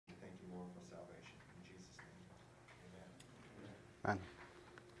Amen.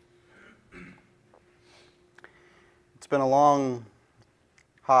 It's been a long,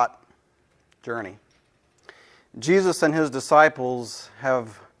 hot journey. Jesus and his disciples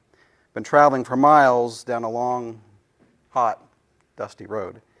have been traveling for miles down a long, hot, dusty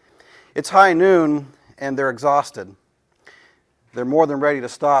road. It's high noon, and they're exhausted. They're more than ready to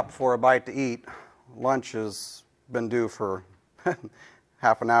stop for a bite to eat. Lunch has been due for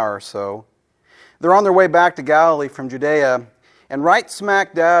half an hour or so. They're on their way back to Galilee from Judea, and right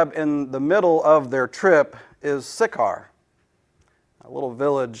smack dab in the middle of their trip is Sychar, a little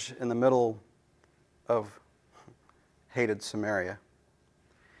village in the middle of hated Samaria.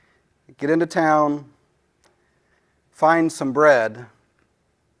 Get into town, find some bread,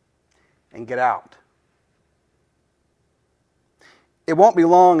 and get out. It won't be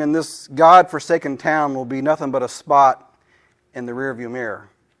long, and this God-forsaken town will be nothing but a spot in the rearview mirror.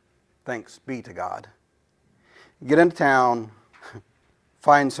 Thanks be to God. Get into town,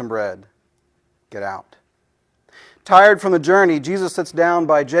 find some bread, get out. Tired from the journey, Jesus sits down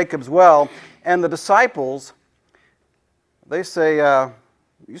by Jacob's well, and the disciples, they say,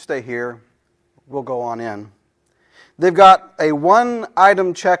 you stay here, we'll go on in. They've got a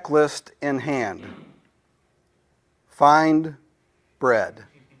one-item checklist in hand. Find bread.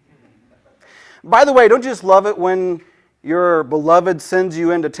 By the way, don't you just love it when your beloved sends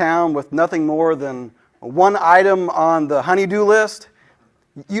you into town with nothing more than one item on the honey-do list?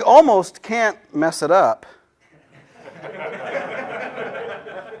 You almost can't mess it up.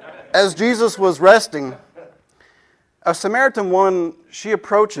 As Jesus was resting, a Samaritan woman, she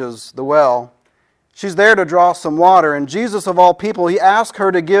approaches the well. She's there to draw some water, and Jesus, of all people, he asks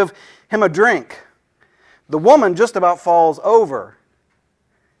her to give him a drink. The woman just about falls over.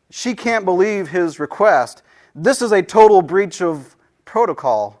 She can't believe his request. This is a total breach of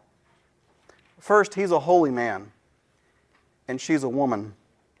protocol. First, he's a holy man, and she's a woman.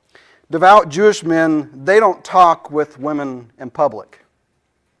 Devout Jewish men, they don't talk with women in public.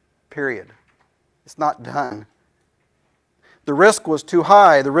 Period. It's not done. The risk was too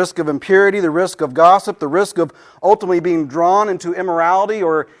high. The risk of impurity, the risk of gossip, the risk of ultimately being drawn into immorality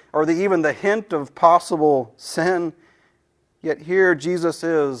or even the hint of possible sin. Yet here Jesus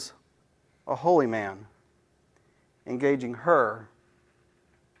is a holy man, engaging her,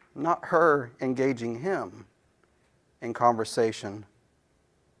 not her engaging him in conversation.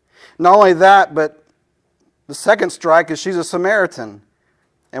 Not only that, but the second strike is she's a Samaritan.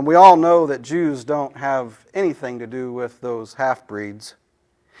 And we all know that Jews don't have anything to do with those half-breeds.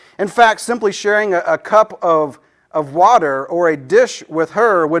 In fact, simply sharing a cup of water or a dish with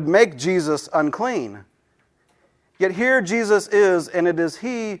her would make Jesus unclean. Yet here Jesus is, and it is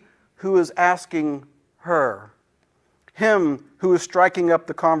he who is asking her, him who is striking up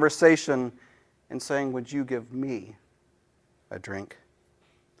the conversation and saying, "Would you give me a drink?"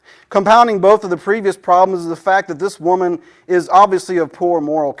 Compounding both of the previous problems is the fact that this woman is obviously of poor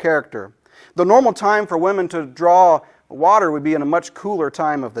moral character. The normal time for women to draw water would be in a much cooler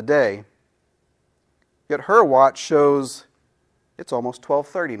time of the day. Yet her watch shows it's almost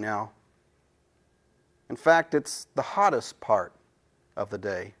 12:30 now. In fact, it's the hottest part of the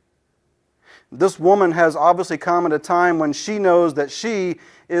day. This woman has obviously come at a time when she knows that she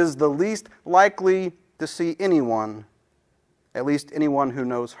is the least likely to see anyone, at least anyone who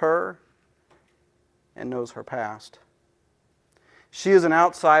knows her and knows her past. She is an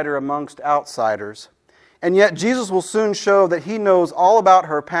outsider amongst outsiders. And yet Jesus will soon show that he knows all about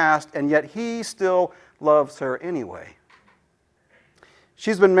her past, and yet he still loves her anyway.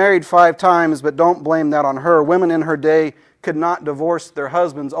 She's been married 5 times, but don't blame that on her. Women in her day could not divorce their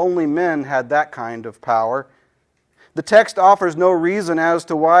husbands. Only men had that kind of power. The text offers no reason as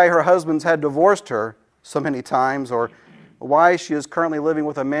to why her husbands had divorced her so many times, or why she is currently living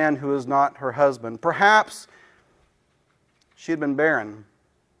with a man who is not her husband. Perhaps she had been barren,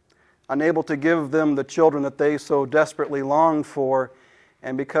 unable to give them the children that they so desperately longed for,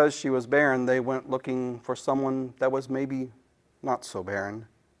 and because she was barren, they went looking for someone that was maybe not so barren.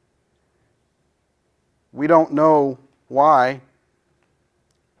 We don't know why,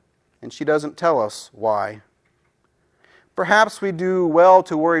 and she doesn't tell us why. Perhaps we do well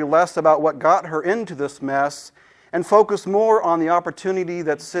to worry less about what got her into this mess and focus more on the opportunity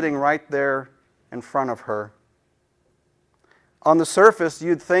that's sitting right there in front of her. On the surface,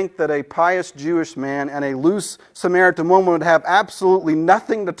 you'd think that a pious Jewish man and a loose Samaritan woman would have absolutely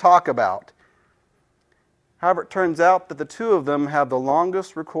nothing to talk about. However, it turns out that the two of them have the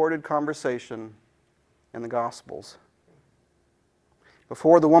longest recorded conversation in the Gospels.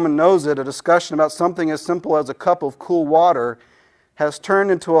 Before the woman knows it, a discussion about something as simple as a cup of cool water has turned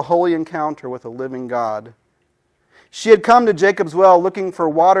into a holy encounter with a living God. She had come to Jacob's well looking for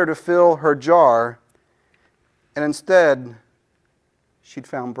water to fill her jar, and instead, she'd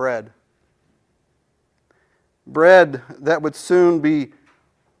found bread. Bread that would soon be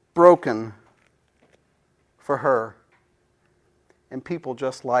broken for her and people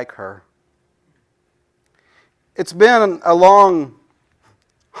just like her. It's been a long,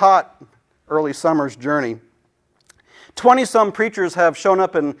 hot, early summer's journey. 20-some preachers have shown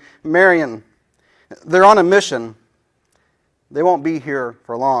up in Marion. They're on a mission. They won't be here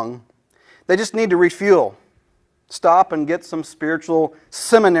for long. They just need to refuel. Stop and get some spiritual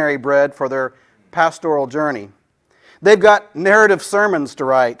seminary bread for their pastoral journey. They've got narrative sermons to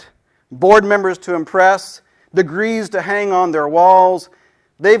write, board members to impress, degrees to hang on their walls.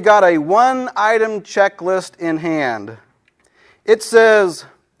 They've got a one-item checklist in hand. It says,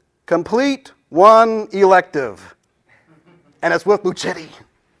 complete one elective. And it's with Lucetti.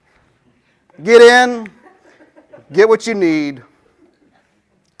 Get in, get what you need,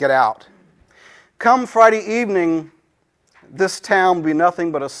 get out. Come Friday evening, this town will be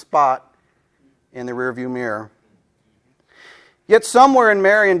nothing but a spot in the rearview mirror. Yet somewhere in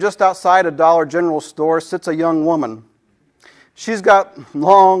Marion, just outside a Dollar General store, sits a young woman. She's got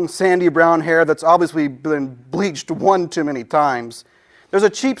long, sandy brown hair that's obviously been bleached one too many times. There's a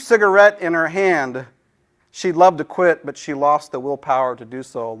cheap cigarette in her hand. She'd love to quit, but she lost the willpower to do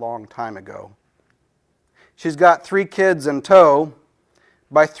so a long time ago. She's got 3 kids in tow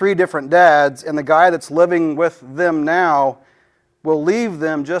by 3 different dads, and the guy that's living with them now will leave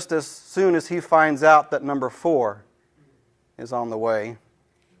them just as soon as he finds out that number 4 is on the way.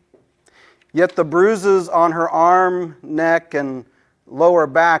 Yet the bruises on her arm, neck, and lower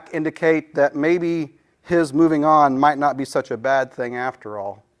back indicate that maybe his moving on might not be such a bad thing after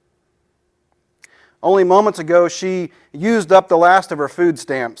all. Only moments ago, she used up the last of her food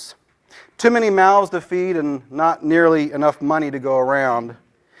stamps. Too many mouths to feed and not nearly enough money to go around.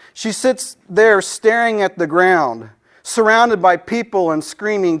 She sits there staring at the ground, surrounded by people and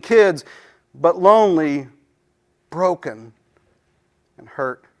screaming kids, but lonely, broken, and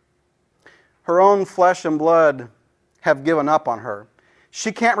hurt. Her own flesh and blood have given up on her.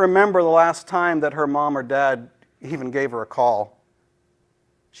 She can't remember the last time that her mom or dad even gave her a call.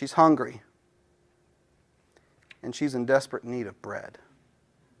 She's hungry. And she's in desperate need of bread.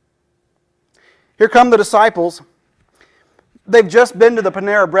 Here come the disciples. They've just been to the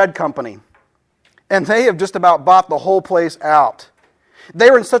Panera Bread Company, and they have just about bought the whole place out. They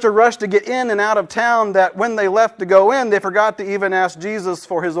were in such a rush to get in and out of town that when they left to go in, they forgot to even ask Jesus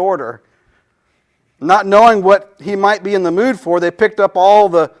for his order. Not knowing what he might be in the mood for, they picked up all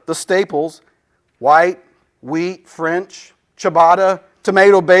the staples: white, wheat, French, ciabatta,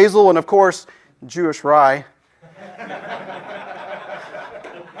 tomato, basil, and of course, Jewish rye.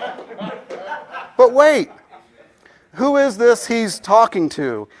 But wait, who is this he's talking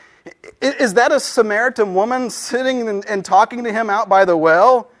to? Is that a Samaritan woman sitting and talking to him out by the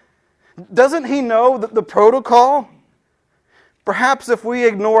well? Doesn't he know the protocol? Perhaps if we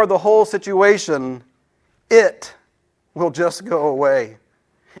ignore the whole situation, it will just go away.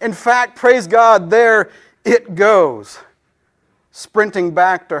 In fact, praise God, there it goes, sprinting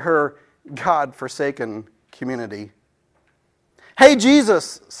back to her God-forsaken community. Hey,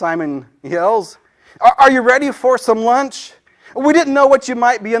 Jesus, Simon yells, are you ready for some lunch? We didn't know what you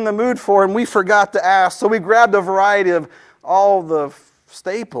might be in the mood for, and we forgot to ask, so we grabbed a variety of all the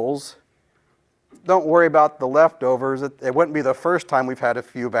staples. Don't worry about the leftovers. It wouldn't be the first time we've had a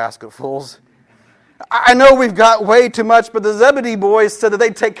few basketfuls. I know we've got way too much, but the Zebedee boys said that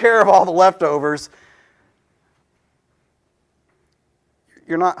they'd take care of all the leftovers.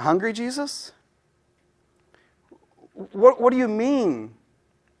 You're not hungry, Jesus? What do you mean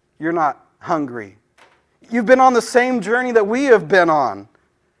you're not hungry? You've been on the same journey that we have been on.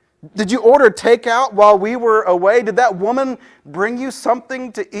 Did you order takeout while we were away? Did that woman bring you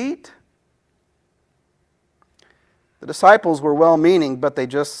something to eat? The disciples were well-meaning, but they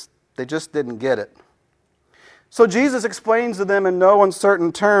just didn't get it. So Jesus explains to them in no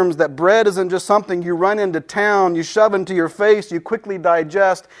uncertain terms that bread isn't just something you run into town, you shove into your face, you quickly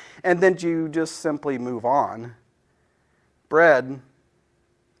digest, and then you just simply move on. Bread,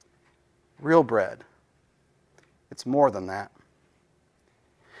 real bread, it's more than that.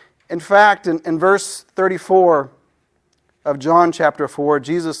 In fact, in verse 34 of John chapter 4,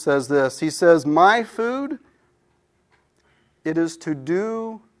 Jesus says this. He says, "My food, it is to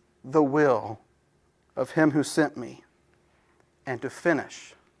do the will of him who sent me and to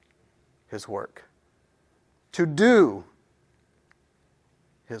finish his work." To do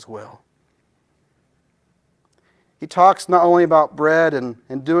his will. He talks not only about bread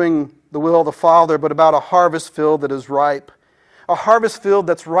and doing the will of the Father, but about a harvest field that is ripe. A harvest field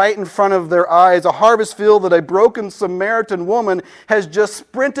that's right in front of their eyes. A harvest field that a broken Samaritan woman has just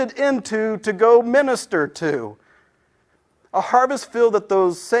sprinted into to go minister to. A harvest field that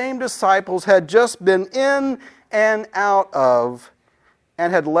those same disciples had just been in and out of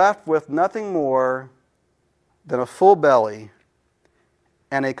and had left with nothing more than a full belly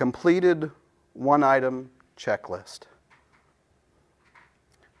and a completed one-item checklist.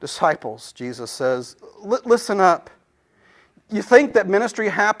 Disciples, Jesus says, listen up. You think that ministry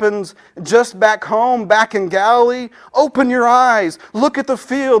happens just back home, back in Galilee? Open your eyes. Look at the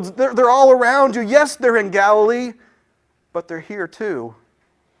fields. They're all around you. Yes, they're in Galilee, but they're here too.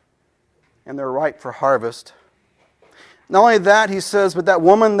 And they're ripe for harvest. Not only that, he says, but that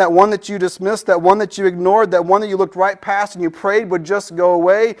woman, that one that you dismissed, that one that you ignored, that one that you looked right past and you prayed would just go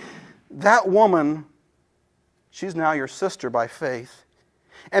away, that woman, she's now your sister by faith.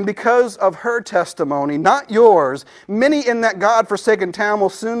 And because of her testimony, not yours, many in that God-forsaken town will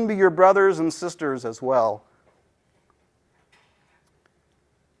soon be your brothers and sisters as well.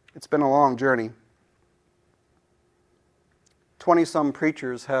 It's been a long journey. 20-some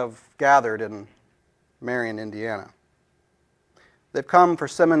preachers have gathered in Marion, Indiana. They've come for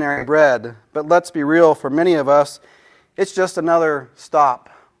seminary bread, but let's be real, for many of us, it's just another stop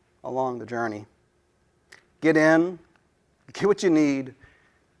along the journey. Get in, get what you need,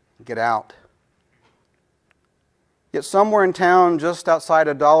 get out. Yet somewhere in town, just outside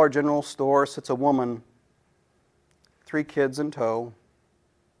a Dollar General store, sits a woman, 3 kids in tow,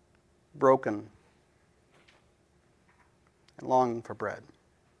 broken and longing for bread.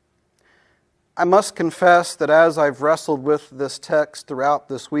 I must confess that as I've wrestled with this text throughout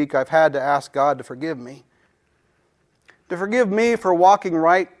this week, I've had to ask God to forgive me. To forgive me for walking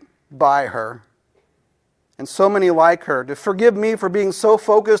right by her, and so many like her. To forgive me for being so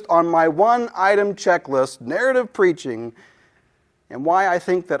focused on my one-item checklist, narrative preaching, and why I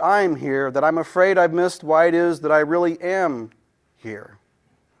think that I'm here, that I'm afraid I've missed why it is that I really am here.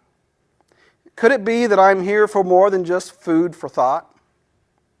 Could it be that I'm here for more than just food for thought?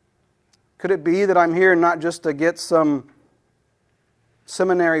 Could it be that I'm here not just to get some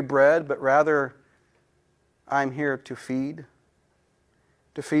seminary bread, but rather I'm here to feed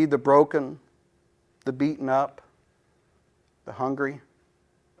the broken, the beaten up, the hungry?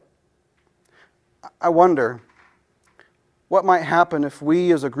 I wonder what might happen if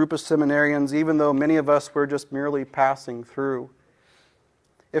we as a group of seminarians, even though many of us were just merely passing through,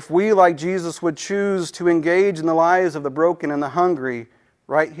 if we, like Jesus, would choose to engage in the lives of the broken and the hungry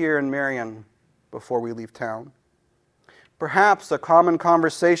right here in Marion before we leave town. Perhaps a common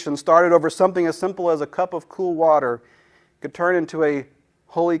conversation started over something as simple as a cup of cool water could turn into a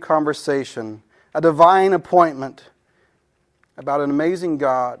holy conversation, a divine appointment about an amazing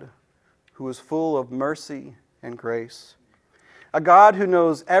God who is full of mercy and grace. A God who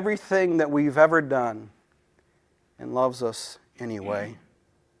knows everything that we've ever done and loves us anyway.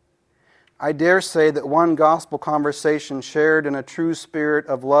 I dare say that one gospel conversation shared in a true spirit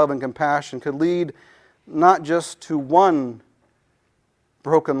of love and compassion could lead not just to one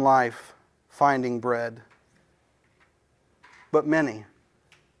broken life finding bread, but many,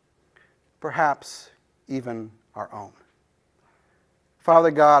 perhaps even our own. Father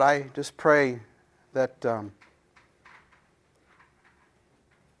God, I just pray that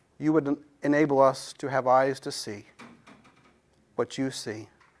you would enable us to have eyes to see what you see.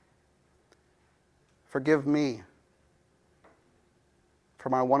 Forgive me for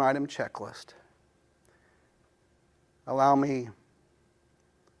my one-item checklist. Allow me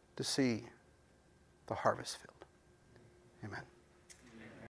to see the harvest field. Amen.